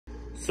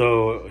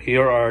So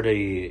here are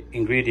the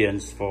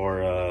ingredients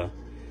for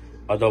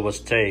adobo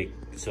steak.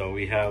 So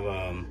we have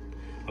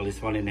at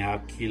least 1.5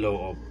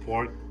 kilo of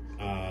pork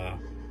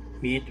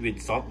meat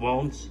with soft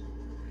bones.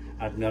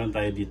 At meron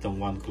tayo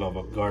ditong 1 clove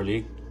of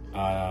garlic.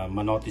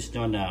 Manotice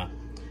nyo na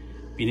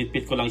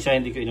pinitpit ko lang siya,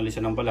 hindi ko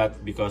inalisan ng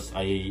balat because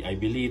I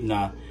believe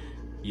na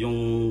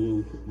yung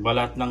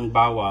balat ng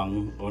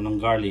bawang o ng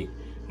garlic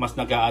mas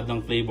nag-a-add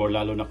ng flavor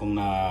lalo na kung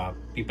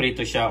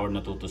piprito siya or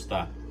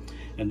natutusta.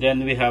 And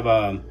then we have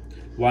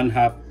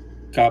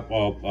 1/2 cup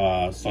of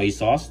soy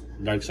sauce,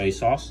 dark soy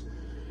sauce,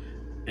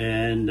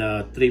 and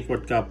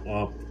 3/4 cup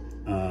of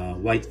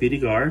white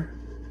vinegar,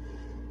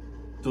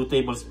 2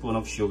 tablespoons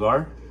of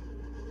sugar,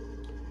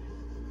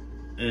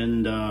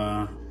 and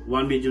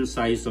 1 medium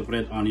size of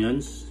red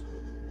onions,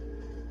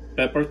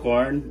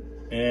 peppercorn,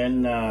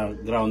 and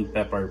ground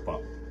pepper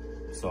po.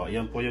 So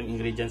ayan po yung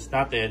ingredients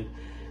natin.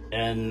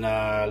 And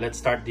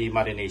let's start the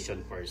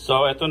marination first.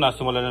 So ito na,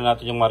 simulan na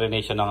natin yung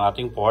marination ng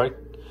ating pork.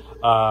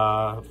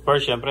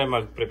 First, syempre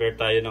mag-prepare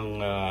tayo ng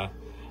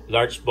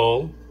large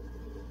bowl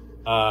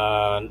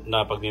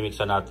na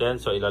pagmimiksa natin.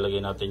 So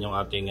ilalagay natin yung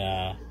ating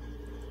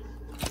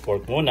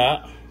pork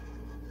muna.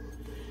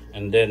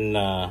 And then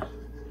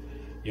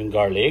yung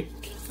garlic.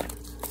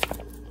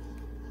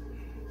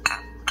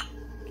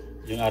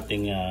 Yung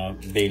ating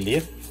bay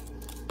leaf.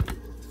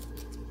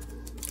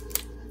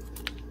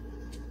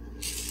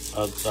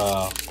 At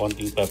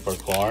konting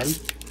peppercorn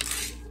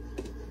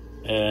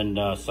and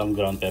some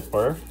ground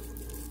pepper,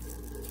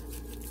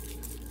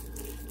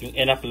 yung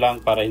enough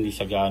lang para hindi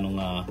siya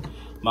gaanong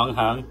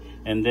manghang.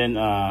 And then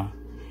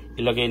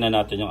ilagay na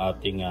natin yung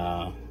ating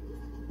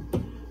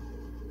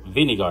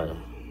vinegar.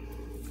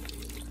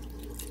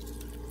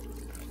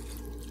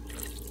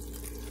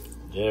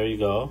 There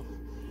you go.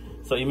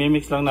 So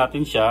imimix lang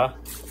natin siya.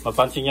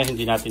 Mapansin niya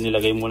hindi natin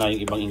nilagay muna yung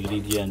ibang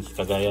ingredients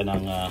kagaya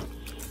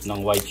ng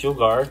white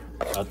sugar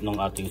at ng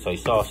ating soy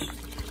sauce.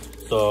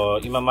 So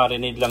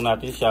imamarinate lang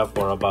natin siya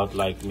for about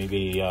like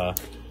maybe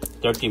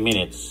 30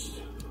 minutes.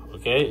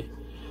 Okay?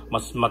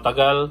 Mas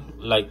matagal,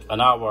 like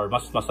an hour,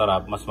 mas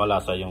masarap, mas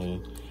malasa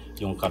yung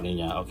karne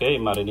niya. Okay?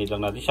 Marinate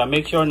lang natin siya.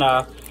 Make sure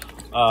na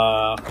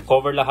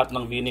cover lahat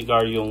ng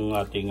vinegar yung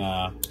ating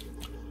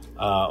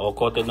o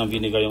coated ng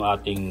vinegar yung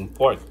ating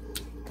pork.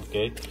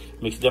 Okay?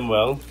 Mix them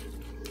well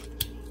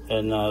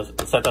and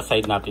set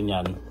aside natin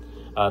yan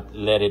at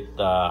let it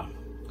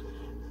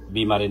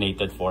be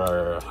marinated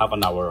for half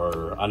an hour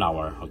or an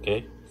hour.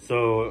 Okay,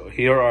 so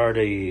here are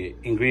the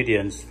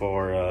ingredients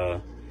for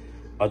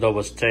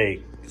adobo steak.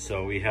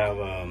 So we have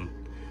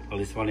at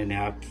least 1.5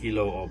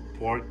 kilo of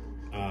pork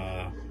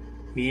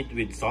meat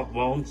with soft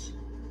bones,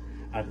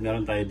 at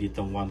meron tayo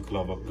ditong 1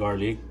 clove of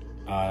garlic.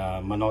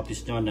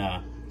 Manotice nyo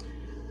na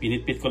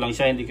pinitpit ko lang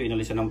siya, hindi ko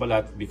inalisan ng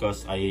balat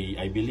because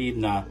I believe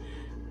na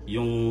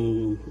yung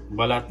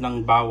balat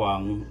ng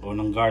bawang o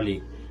ng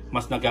garlic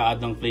mas nag-a-add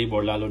ng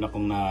flavor lalo na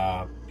kung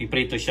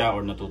piprito siya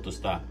or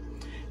natutusta.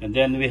 And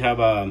then we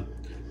have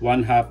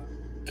 1/2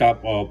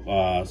 cup of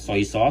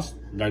soy sauce,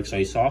 dark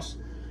soy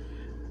sauce,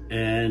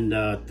 and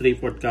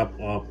 3/4 cup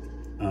of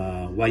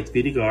white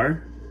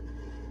vinegar,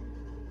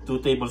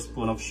 2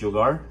 tablespoons of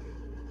sugar,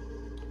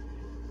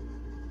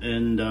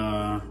 and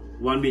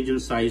 1 medium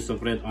size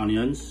of red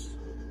onions,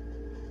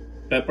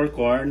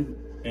 peppercorn,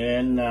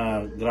 and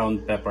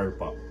ground pepper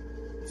po.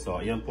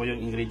 So ayan po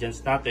yung ingredients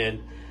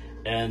natin.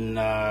 And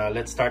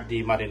let's start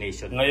the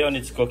marination. Ngayon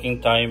it's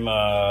cooking time.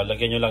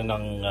 Lagyan nyo lang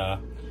ng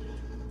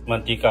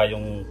mantika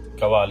yung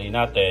kawali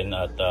natin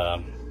at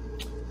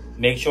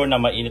make sure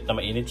na mainit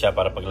siya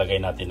para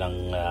paglagay natin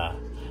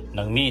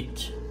ng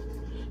meat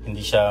hindi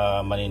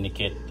siya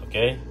maninikit.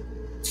 Okay,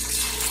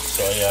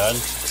 so ayan,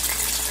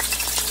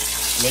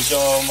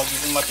 medyo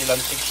magiging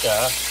matilansik siya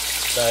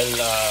dahil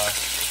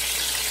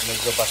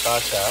medyo basa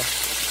siya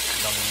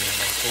ng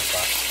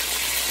suka.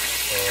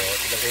 So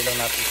ilagay lang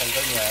natin siyang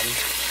ganyan.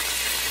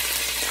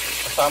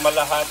 Kasama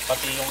lahat,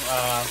 pati yung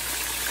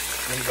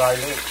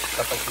garlic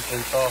sa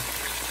pagpiprito,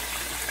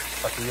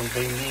 pati yung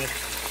bay leaf.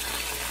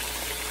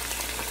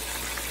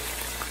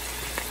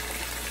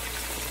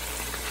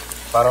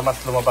 Para mas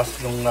lumabas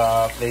yung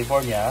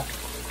flavor niya,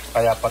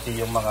 kaya pati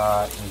yung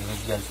mga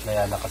ingredients na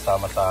yan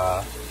nakasama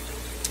sa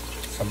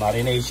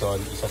marination,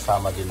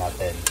 isasama din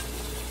natin.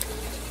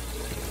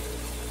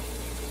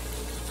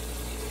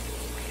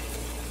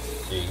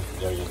 See,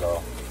 there you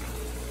go.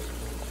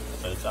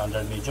 So it's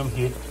under medium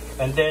heat.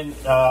 And then,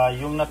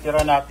 yung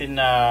natira natin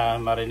na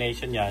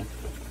marination yan,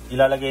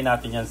 ilalagay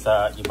natin yan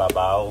sa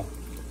ibabaw.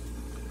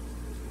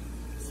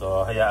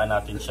 So, hayaan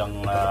natin siyang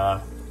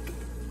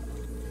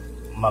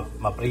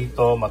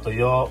maprito,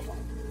 matuyo.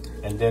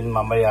 And then,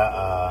 mamaya,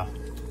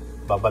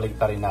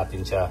 babalik ta rin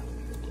natin siya.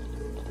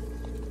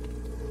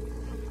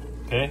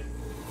 Okay?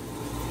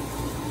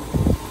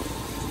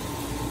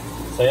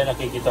 So, yan,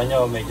 nakikita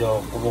nyo, medyo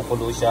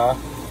kumukulo siya.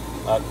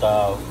 At,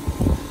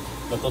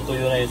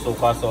 natutuyo na yung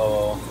suka.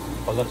 So,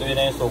 pag natuyo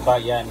na yung suka,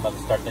 yan,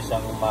 mag-start na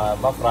siyang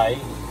ma-fry.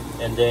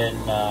 And then,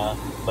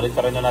 balik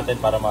rin na natin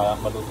para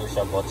maluto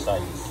siya both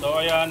sides.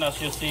 So, ayan,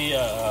 as you see,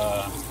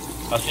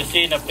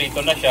 naprito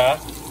na siya.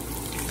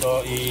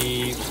 So,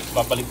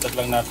 ipapaligtad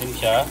lang natin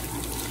siya.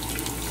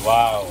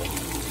 Wow!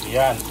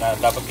 Yan,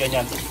 dapat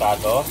ganyan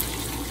tostado.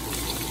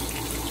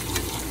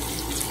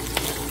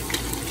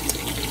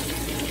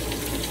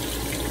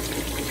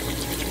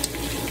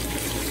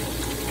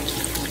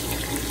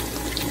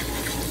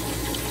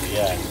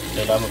 Yan,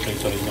 kailangan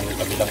mo-prito rin yung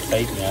kabilang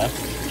side niya.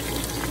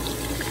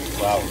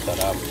 Wow,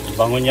 sarap. Ang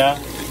bango niya.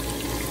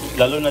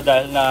 Lalo na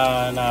dahil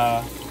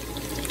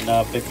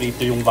na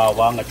peprito yung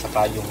bawang at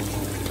saka yung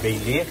bay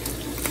leaf.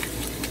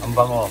 Ang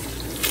bango.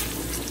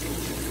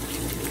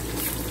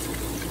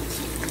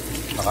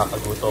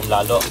 Nakakagutom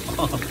lalo.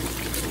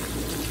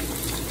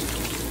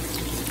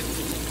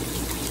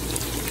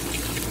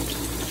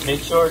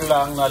 Make sure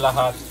lang na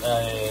lahat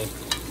ay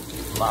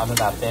maano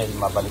natin,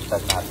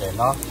 mabaliktad natin,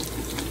 no?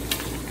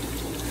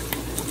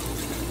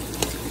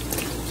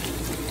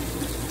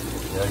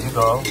 There you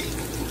go.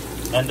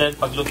 And then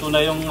pagluto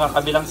na yung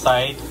kabilang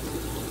side,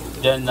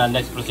 then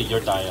next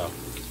procedure tayo.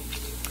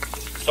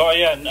 So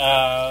ayan,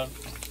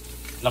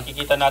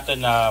 nakikita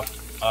natin na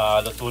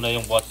luto na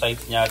yung both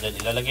sides niya. Then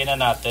ilalagay na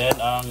natin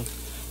ang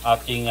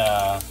ating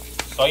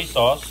soy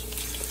sauce.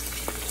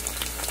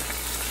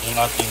 Yung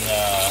ating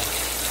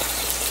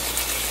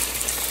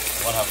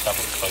 1/2 cup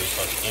of soy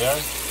sauce here.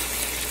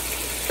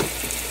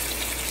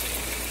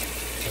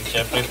 And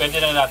syempre pwede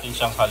na natin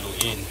siyang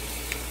haluin.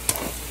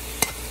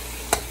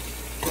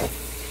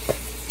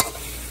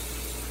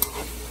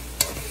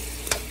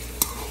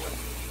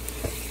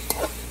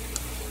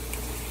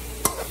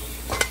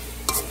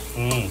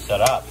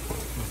 Sarap.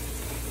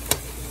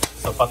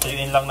 So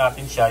patuyuin lang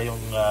natin siya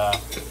yung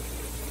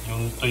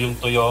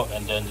tuyong-tuyo,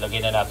 and then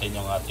lagyan na natin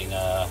yung ating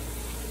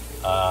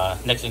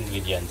next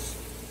ingredients.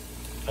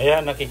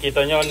 Ayan,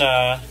 nakikita nyo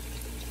na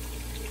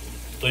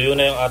tuyo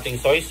na yung ating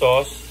soy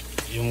sauce.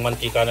 Yung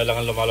mantika na lang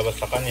ang lumalabas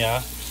sa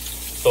kanya.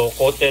 So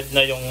coated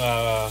na yung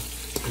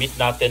meat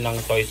natin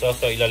ng soy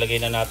sauce. So ilalagay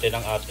na natin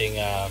ang ating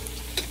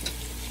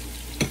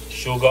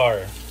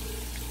sugar.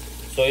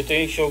 So ito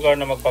yung sugar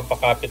na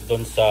magpapakapit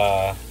doon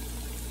sa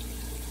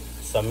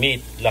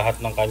meat, lahat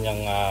ng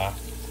kanyang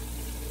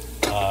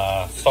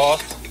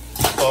sauce.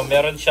 So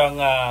meron siyang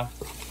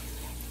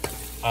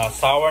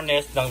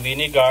sourness ng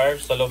vinegar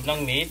sa loob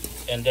ng meat,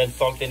 and then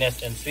saltiness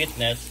and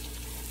sweetness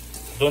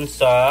dun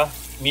sa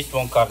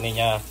mismong karne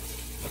niya.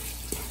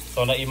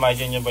 So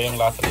na-imagine nyo ba yung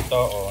lasa nito?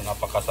 Oh,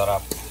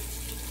 napakasarap.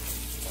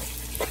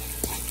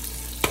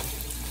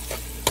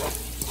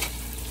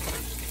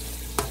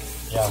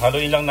 Yan,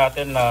 haluin lang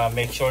natin na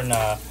make sure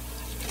na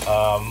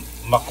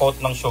makot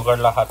ng sugar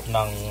lahat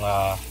ng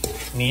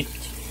meat,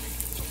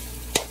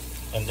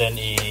 and then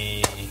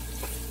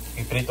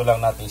iprito lang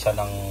natin siya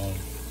ng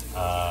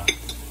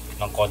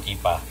konti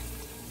pa.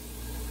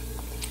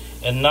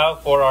 And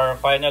now for our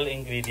final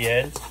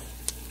ingredients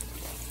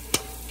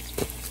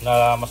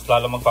na mas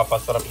lalo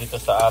magpapasarap dito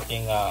sa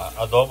ating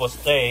adobo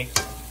steak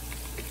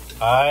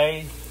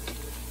ay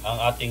ang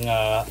ating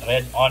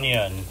red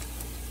onion.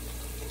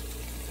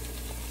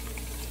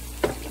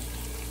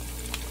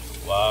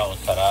 Wow,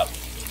 sarap.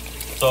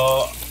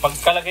 So,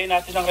 pagkalagay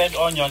natin ng red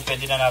onion,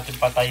 pwede na natin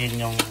patayin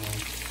yung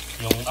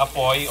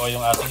apoy o yung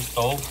ating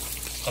stove,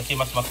 kasi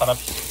mas masarap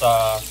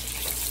sa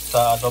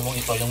adobong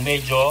ito yung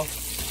medyo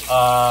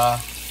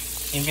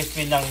in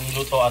between ng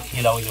luto at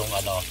hilaw yung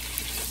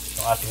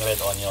ating red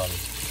onion.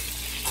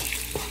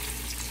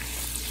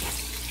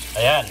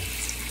 Ayan.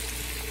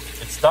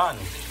 It's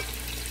done.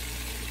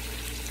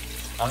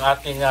 Ang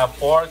ating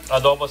pork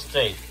adobo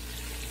steak.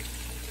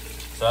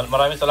 So,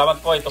 maraming salamat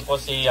po. Ito po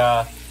si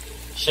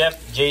Chef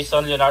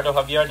Jayson Leonardo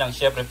Javier ng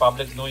Chef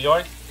Republic New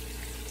York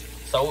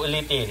sa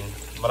uulitin.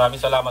 Maraming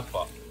salamat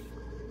po.